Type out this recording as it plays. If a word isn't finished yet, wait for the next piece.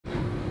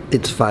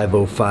It's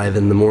 5:05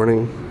 in the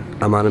morning.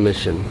 I'm on a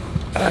mission.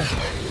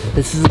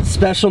 This is a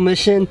special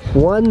mission,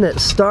 one that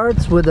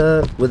starts with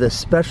a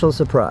special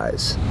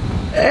surprise.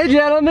 Hey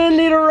gentlemen,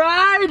 need a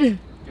ride?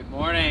 Good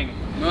morning.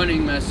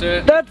 Morning,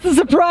 master. That's the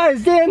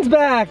surprise, Dan's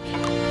back.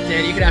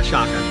 Dan, you can have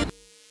shotgun.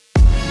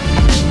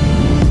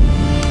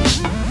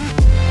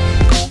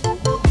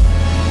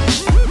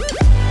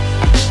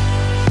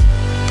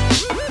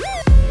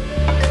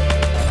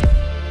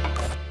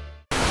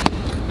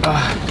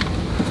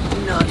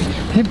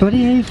 Hey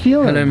buddy, how you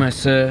feeling? Hello,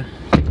 master.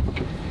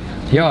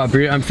 Yeah,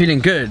 bro, I'm feeling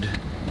good.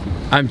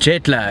 I'm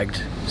jet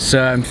lagged,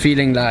 so I'm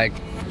feeling like,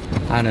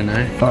 I don't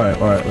know.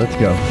 Alright, let's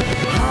go.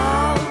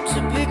 How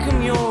to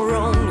become your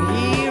own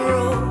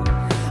hero,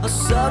 a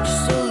search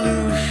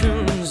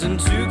solutions, and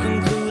to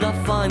conclude I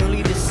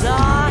finally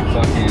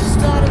decide to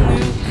start a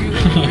new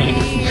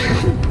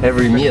career.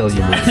 Every meal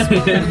you miss.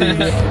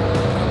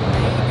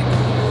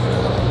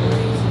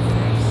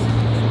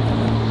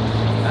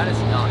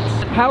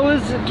 How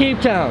was Cape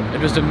Town? It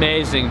was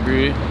amazing,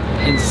 bro.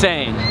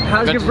 Insane.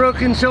 How's your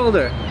broken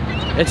shoulder?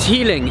 It's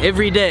healing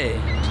every day,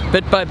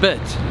 bit by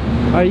bit.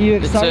 Are you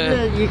excited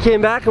that you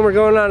came back and we're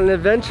going on an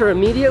adventure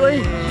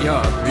immediately?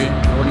 Yeah, bro.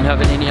 I wouldn't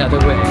have it any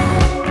other way.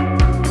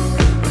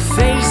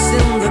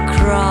 Facing the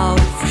crowd,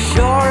 for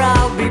sure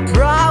I'll be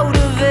proud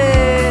of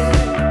it.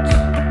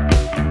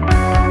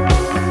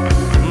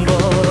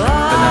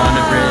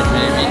 Banana bread,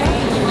 maybe.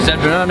 Is that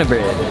banana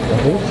bread? I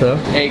think so.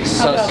 Egg,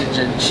 sausage,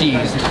 and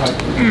cheese.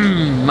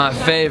 My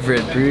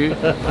favorite, bro.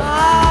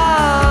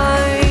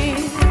 I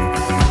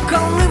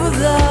can't live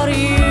without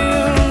you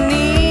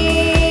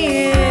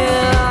near.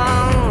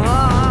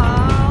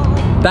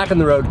 Back on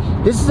the road.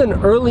 This is an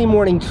early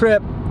morning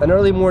trip, an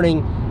early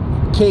morning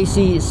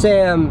Casey,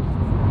 Sam,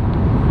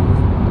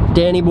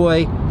 Danny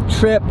boy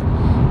trip.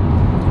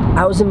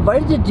 I was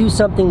invited to do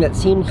something that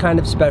seemed kind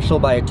of special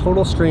by a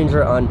total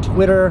stranger on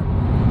Twitter,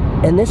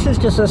 and this is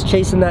just us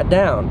chasing that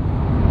down.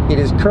 It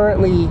is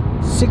currently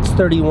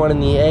 6:31 in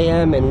the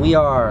AM and we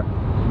are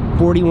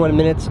 41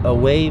 minutes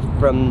away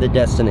from the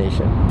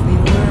destination.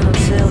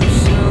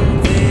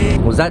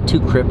 Was that too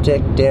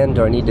cryptic, Dan?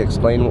 Do I need to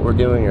explain what we're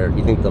doing, or do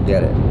you think they'll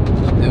get it?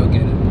 They'll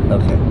get it.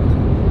 Okay.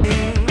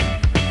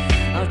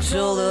 I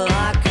told her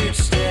I could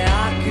stay.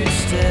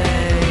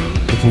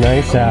 It's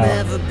nice out.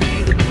 Never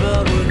be the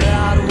bird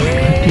without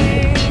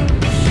wings.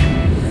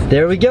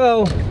 There we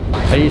go.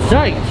 Are you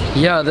psyched?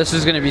 Yeah, this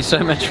is gonna be so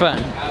much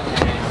fun.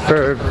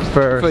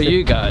 For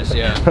you guys,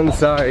 yeah. I'm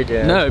sorry,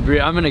 Dan. No, bro,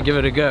 I'm gonna give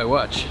it a go,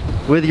 watch.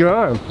 With your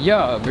arm?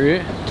 Yeah,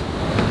 bro.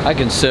 I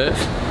can surf.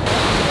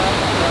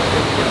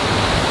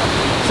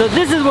 So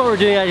this is what we're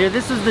doing out here.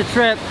 This is the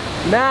trip.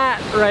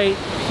 Matt right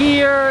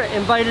here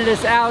invited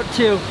us out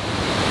to,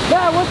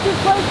 Matt, what's this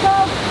place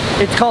called?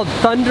 It's called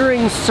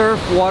Thundering Surf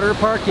Water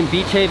Park in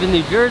Beach Haven,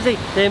 New Jersey.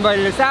 They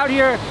invited us out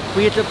here.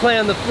 We get to play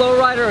on the flow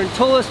rider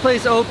until this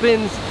place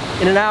opens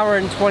in an hour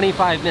and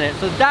 25 minutes.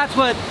 So that's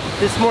what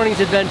this morning's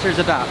adventure is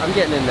about. I'm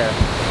getting in there.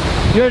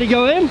 You ready to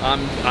go in?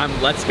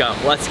 Let's go.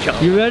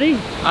 You ready?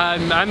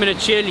 I'm gonna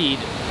cheerlead.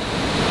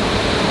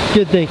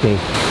 Good thinking.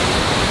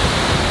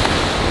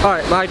 All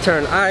right, my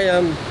turn.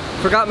 I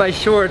forgot my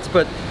shorts,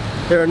 but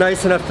they were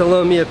nice enough to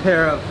loan me a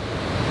pair of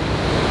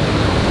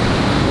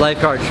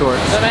lifeguard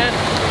shorts. Hey man,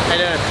 how you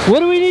doing? What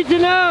do we need to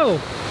know?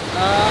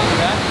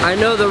 Okay. I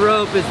know the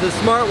rope is the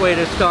smart way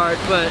to start,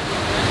 but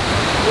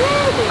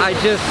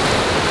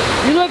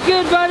you look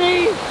good,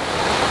 buddy.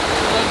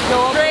 Let's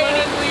go up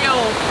training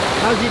wheels.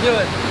 How's he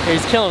doing?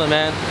 He's killing it,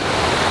 man.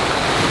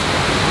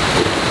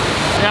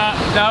 Yeah,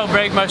 that'll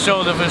break my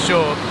shoulder for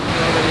sure.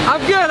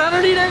 I'm good, I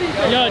don't need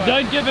anything. Yo,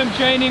 don't give him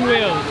training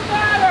wheels.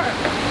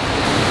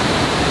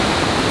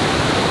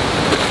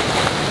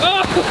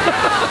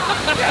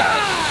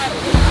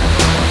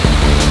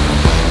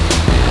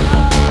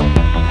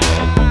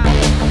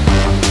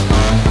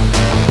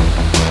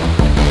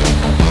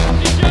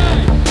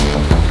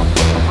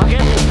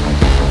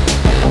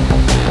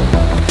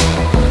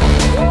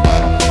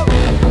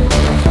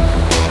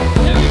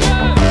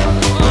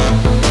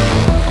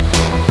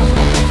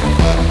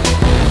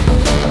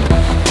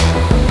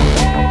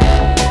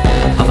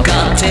 I've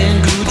got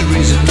 10 good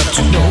reasons not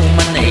to know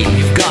my name.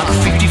 You've got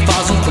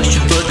 50,000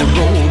 questions, but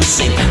they're all the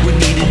same. We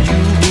need a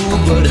new rule,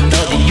 but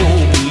another your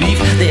belief.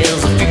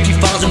 There's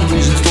 50,000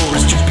 reasons for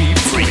us to be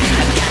free.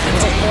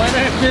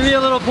 Give me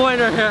a little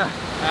pointer here.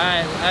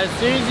 Alright, as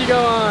soon as you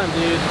go on,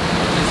 dude,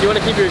 you want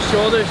to keep your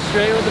shoulders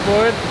straight with the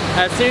board.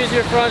 As soon as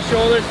your front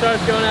shoulder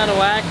starts going out of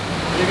whack,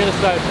 you're going to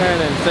start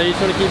turning. So you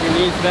just want to keep your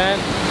knees bent,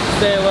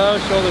 stay low,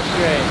 shoulders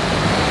straight.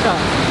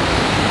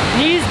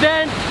 Knees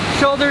bent,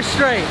 shoulders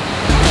straight.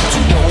 To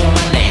know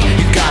my name,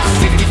 you've got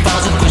 50,000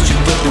 questions,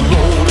 but they're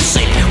all the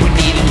same. We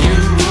need a new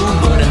rule,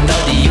 but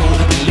another your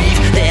belief.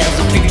 There's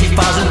 50,000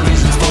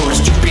 reasons for us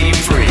to be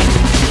free.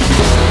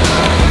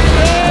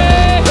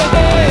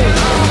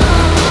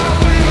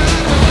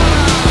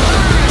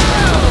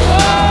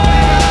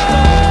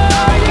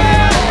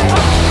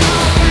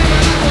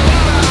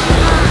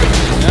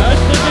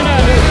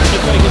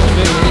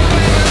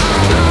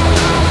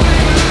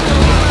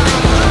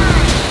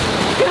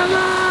 Come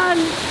on!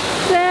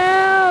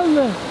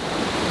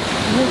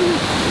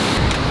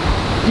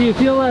 you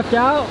feel left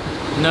out?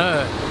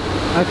 No.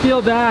 I feel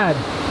bad.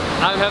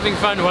 I'm having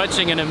fun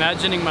watching and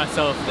imagining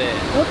myself there.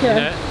 Okay,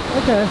 You know?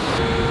 okay.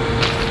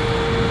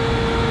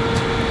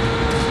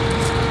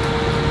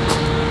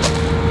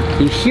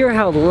 You hear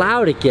how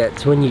loud it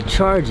gets when you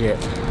charge it.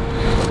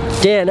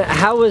 Dan,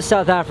 how was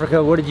South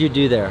Africa? What did you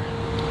do there?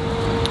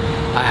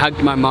 I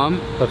hugged my mom.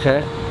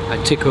 Okay. I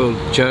tickled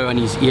Joe on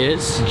his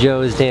ears.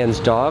 Joe is Dan's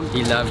dog.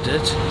 He loved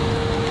it.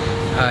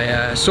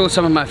 I saw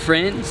some of my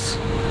friends.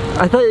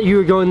 I thought you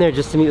were going there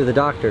just to meet with the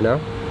doctor, no?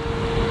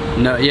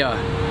 No, yeah,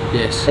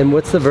 yes. And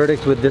what's the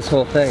verdict with this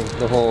whole thing?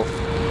 The whole,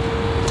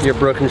 your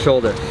broken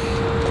shoulder?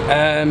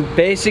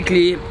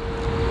 Basically,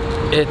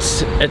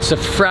 it's a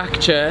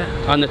fracture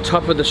on the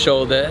top of the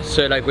shoulder.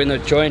 So like when the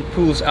joint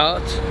pulls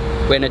out,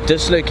 when it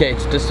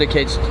dislocates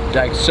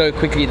like so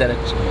quickly that it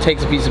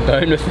takes a piece of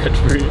bone with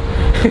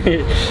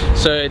it.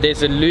 So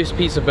there's a loose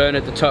piece of bone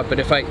at the top, but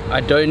if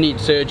I don't need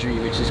surgery,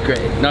 which is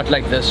great, not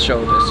like this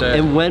shoulder. So.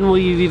 And when will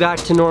you be back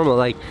to normal?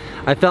 Like,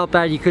 I felt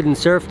bad you couldn't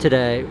surf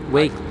today.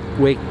 Wake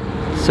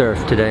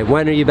surf today.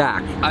 When are you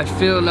back? I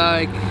feel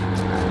like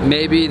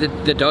maybe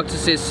the doctor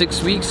says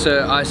 6 weeks,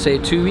 so I say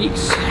 2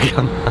 weeks.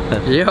 Come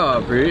on. Yeah,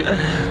 bro.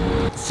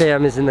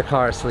 Sam is in the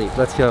car asleep.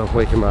 Let's go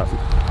wake him up.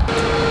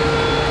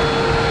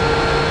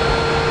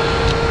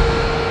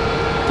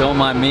 Don't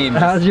mind me.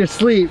 How's your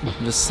sleep?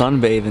 I'm just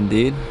sunbathing,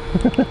 dude.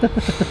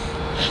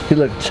 You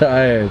look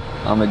tired.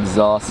 I'm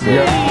exhausted.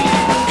 Yep. I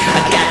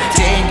got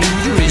 10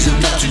 new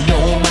reasons not to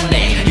know my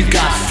name. You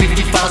got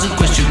 50,000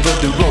 questions, but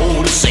they're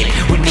all the same.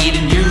 We need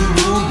a new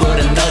rule,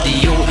 but under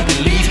your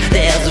belief,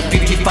 there's a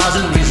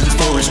 50,000 reasons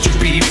for us to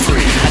be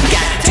free. I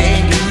got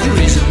 10 new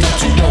reasons not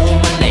to know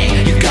my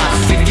name. You got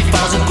 50,000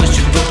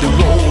 questions, but they're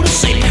all the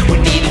same. We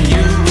need a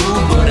new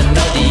rule, but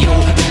under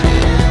your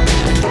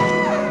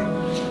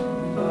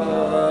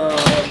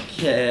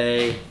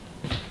Okay.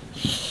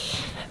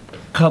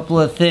 Couple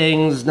of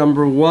things.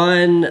 Number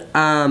one,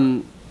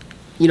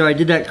 you know, I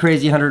did that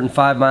crazy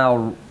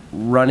 105-mile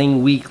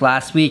running week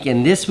last week,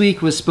 and this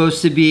week was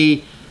supposed to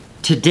be,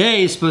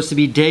 today is supposed to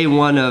be day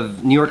one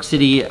of New York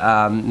City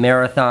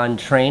marathon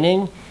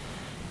training.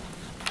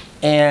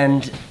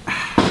 And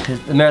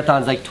because the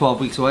marathon's like 12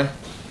 weeks away.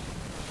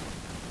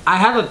 I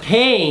have a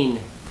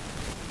pain.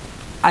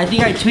 I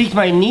think I tweaked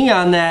my knee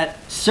on that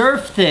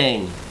surf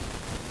thing.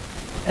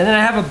 And then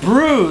I have a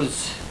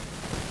bruise.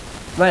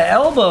 My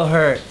elbow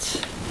hurts.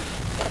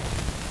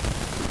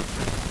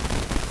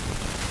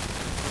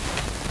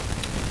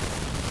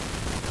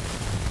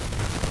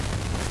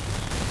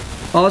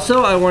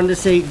 Also, I wanted to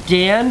say,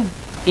 Dan,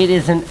 it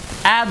is an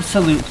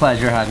absolute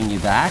pleasure having you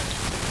back.